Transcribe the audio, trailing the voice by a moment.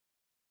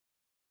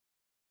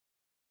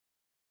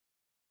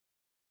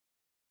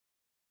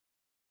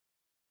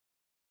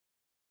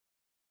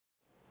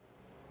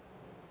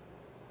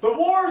The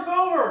war's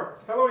over!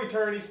 Hello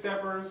Eternity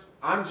Steppers,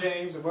 I'm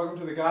James and welcome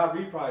to the God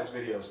Reprise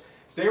videos.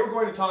 Today we're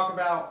going to talk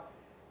about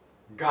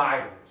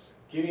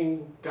guidance,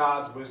 getting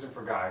God's wisdom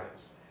for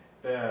guidance.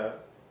 The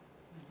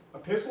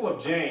Epistle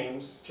of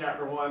James,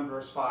 chapter 1,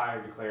 verse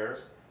 5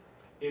 declares,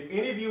 "If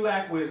any of you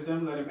lack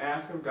wisdom, let him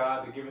ask of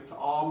God that giveth to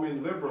all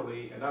men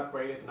liberally, and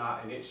upbraideth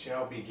not, and it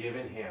shall be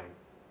given him."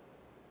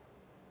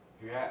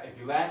 If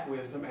you lack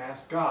wisdom,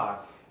 ask God.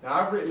 Now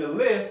I've written a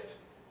list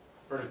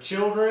for the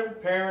children,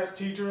 parents,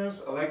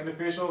 teachers, elected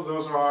officials.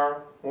 Those are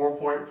our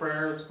 4-point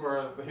prayers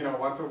for,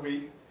 once a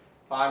week,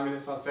 5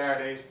 minutes on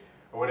Saturdays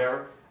or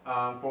whatever,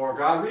 for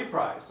God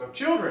Reprise. So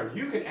children,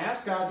 you can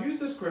ask God,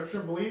 use the scripture,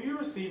 believe you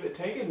receive it,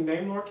 take it in the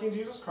name of Lord King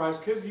Jesus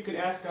Christ. Kids, you can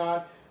ask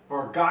God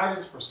for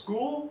guidance for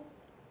school,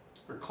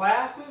 for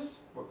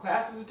classes, what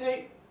classes to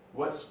take,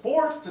 what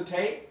sports to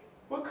take,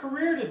 what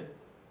career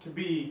to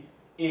be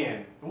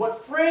in, and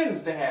what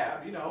friends to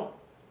have,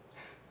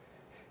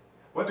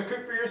 what to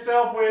cook for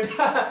yourself when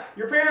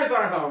your parents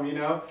aren't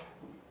home,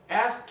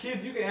 Ask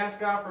kids, you can ask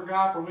God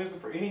for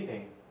wisdom for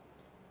anything.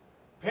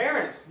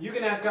 Parents, you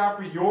can ask God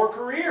for your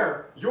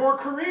career. Your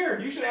career.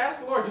 You should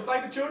ask the Lord, just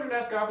like the children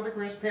ask God for their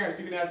careers. Parents,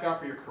 you can ask God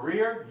for your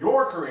career.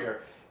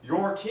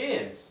 Your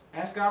kids.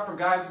 Ask God for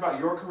guidance about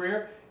your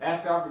career.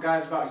 Ask God for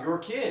guidance about your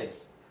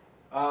kids.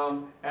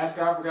 Ask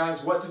God for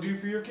guidance what to do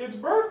for your kid's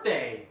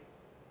birthday.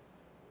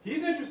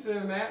 He's interested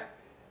in that.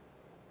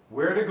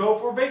 Where to go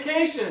for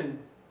vacation.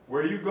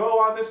 Where you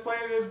go on this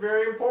planet is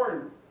very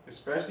important,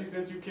 especially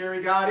since you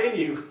carry God in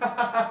you.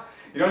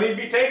 You don't need to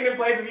be taken in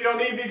places you don't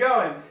need to be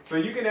going. So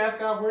you can ask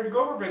God where to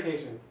go for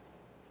vacation.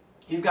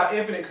 He's got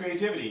infinite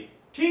creativity.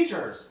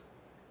 Teachers,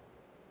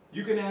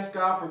 you can ask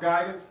God for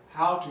guidance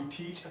how to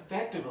teach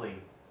effectively.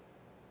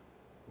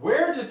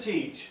 Where to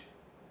teach.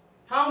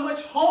 How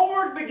much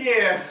homework to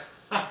give.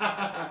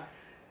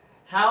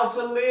 How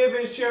to live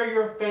and share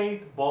your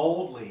faith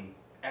boldly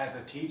as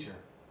a teacher.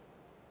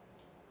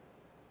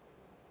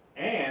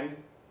 And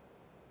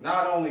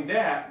not only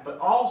that, but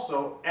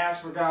also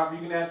ask for God, you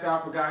can ask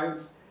God for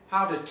guidance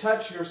how to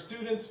touch your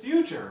students'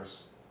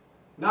 futures.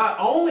 Not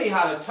only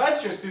how to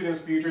touch your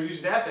students' futures, you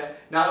should ask that,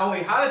 not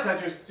only how to touch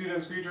your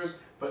students'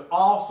 futures, but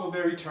also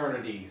their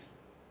eternities.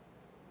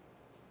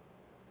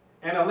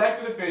 And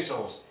elected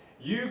officials,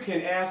 you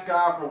can ask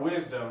God for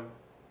wisdom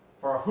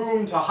for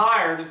whom to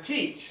hire to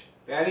teach.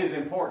 That is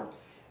important.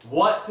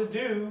 What to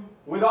do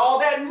with all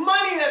that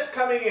money that's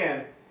coming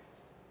in.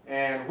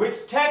 And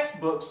which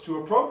textbooks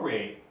to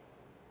appropriate.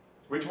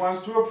 Which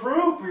ones to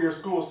approve for your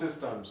school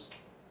systems.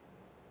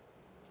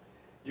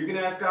 You can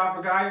ask God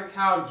for guidance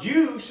how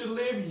you should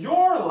live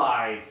your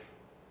life.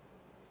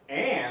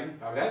 And,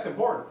 that's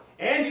important.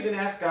 And you can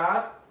ask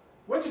God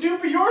what to do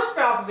for your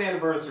spouse's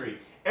anniversary.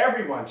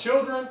 Everyone,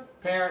 children,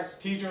 parents,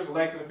 teachers,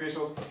 elected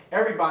officials,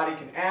 everybody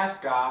can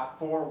ask God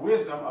for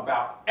wisdom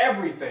about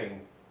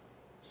everything.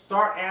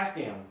 Start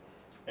asking Him.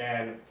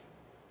 And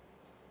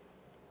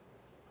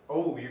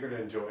oh, you're going to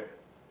enjoy it.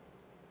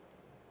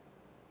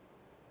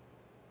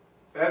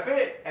 That's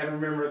it. And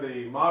remember,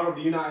 the motto of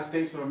the United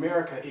States of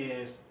America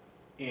is,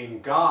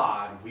 "In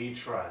God we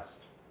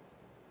trust."